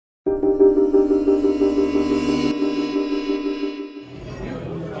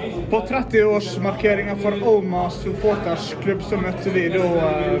På 30-årsmarkeringen for Oma supportersklubb så møtte vi da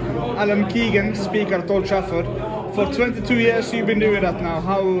Alan Keegan, speaker at Old Trafford. For 22 years you've been doing that now.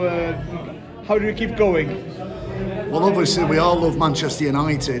 How do you keep going? Well, obviously we all love Manchester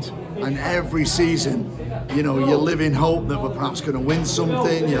United, and every season, you know, you live in hope that we're perhaps going to win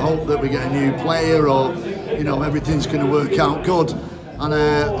something. You hope that we get a new player, or you know, everything's going to work out good. And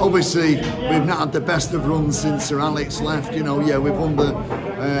obviously, we've not had the best of runs since Sir Alex left. You know, yeah, we've won the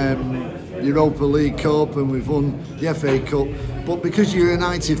Europa League Cup and we've won the FA Cup. But because you're a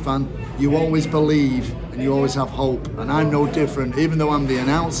United fan, you always believe and you always have hope. And I'm no different. Even though I'm the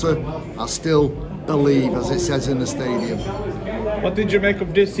announcer, I still believe, as it says in the stadium. What did you make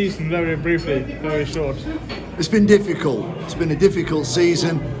of this season, very briefly, very short? It's been difficult. It's been a difficult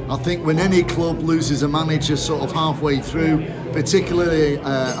season. I think when any club loses a manager sort of halfway through, particularly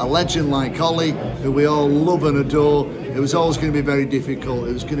a legend like Ollie, who we all love and adore, it was always going to be very difficult.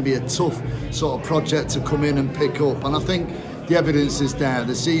 It was going to be a tough sort of project to come in and pick up. And I think the evidence is there.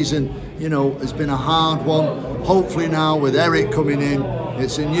 The season, you know, has been a hard one. Hopefully now with Eric coming in,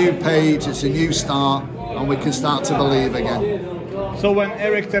 it's a new page, it's a new start, and we can start to believe again. So when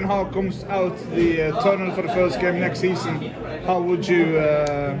Erik Ten Hag comes out the tunnel for the first game next season, how would you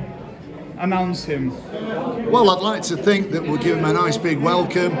announce him? Well, I'd like to think that we'll give him a nice big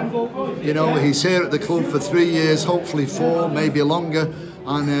welcome. You know, he's here at the club for 3 years, hopefully 4, maybe longer.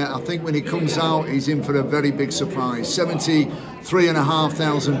 And I think when he comes out, he's in for a very big surprise.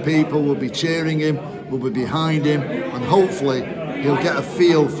 73,500 people will be cheering him, will be behind him, and hopefully he'll get a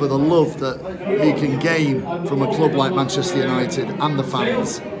feel for the love that he can gain from a club like Manchester United and the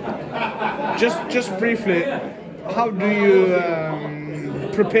fans. Just briefly, how do you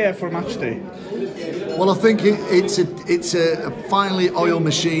prepare for match day? Well, I think it's a finely oiled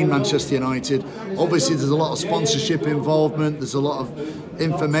machine, Manchester United. Obviously, there's a lot of sponsorship involvement. There's a lot of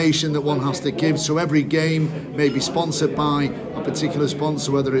information that one has to give. So every game may be sponsored by a particular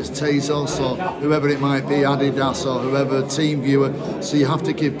sponsor, whether it's Tezos or whoever it might be, Adidas or whoever, Team Viewer. So you have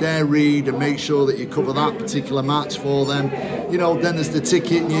to give their read and make sure that you cover that particular match for them. You know, then there's the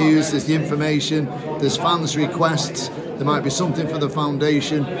ticket news, there's the information, there's fans' requests. There might be something for the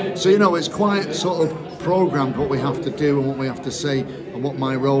foundation. So, you know, it's quite sort of programmed what we have to do and what we have to say and what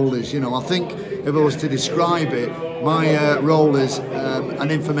my role is. You know, I think if I was to describe it, my role is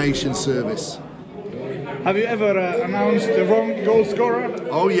an information service. Have you ever announced the wrong goal scorer?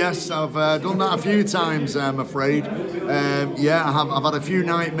 Oh yes, I've done that a few times, I'm afraid. Yeah, I've had a few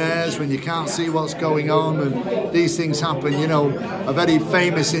nightmares when you can't see what's going on and these things happen. You know, a very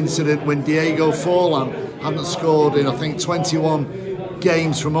famous incident when Diego Forlan hadn't scored in, I think, 21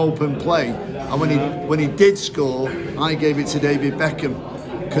 games from open play. And when he did score, I gave it to David Beckham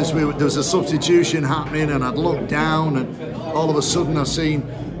because there was a substitution happening and I'd looked down and all of a sudden I seen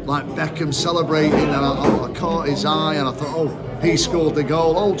like Beckham celebrating and I caught his eye and I thought, oh, he scored the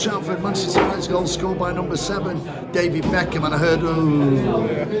goal. Old Trafford, Manchester United's goal scored by number 7, David Beckham, and I heard, ooh,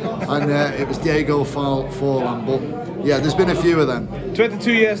 and it was Diego Forlan. But yeah, there's been a few of them.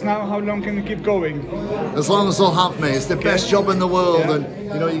 22 years now, how long can you keep going? As long as they'll have me. It's the best job in the world, and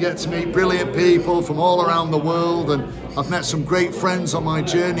you know, you get to meet brilliant people from all around the world, and I've met some great friends on my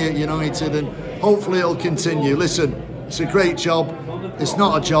journey at United, and hopefully it'll continue. Listen, it's a great job. It's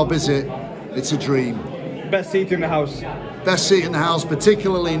not a job, is it? It's a dream. Best seat in the house. Best seat in the house,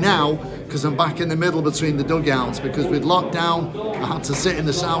 particularly now, because I'm back in the middle between the dugouts, because with lockdown, I had to sit in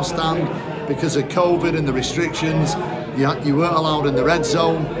the south stand because of COVID and the restrictions. You weren't allowed in the red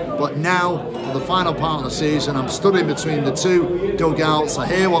zone, but now, for the final part of the season, I'm stood in between the 2 dugouts. I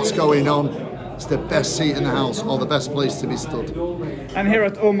hear what's going on. It's the best seat in the house, or the best place to be stood. And here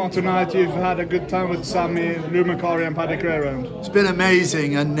at Oma tonight, you've had a good time with Sammy, Lou Macari and Paddy Gray around. It's been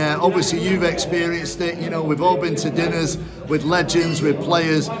amazing, and obviously you've experienced it. You know, we've all been to dinners with legends, with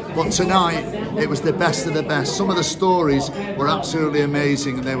players, but tonight it was the best of the best. Some of the stories were absolutely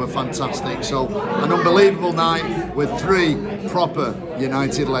amazing and they were fantastic. So an unbelievable night with 3 proper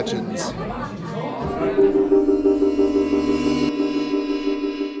United legends.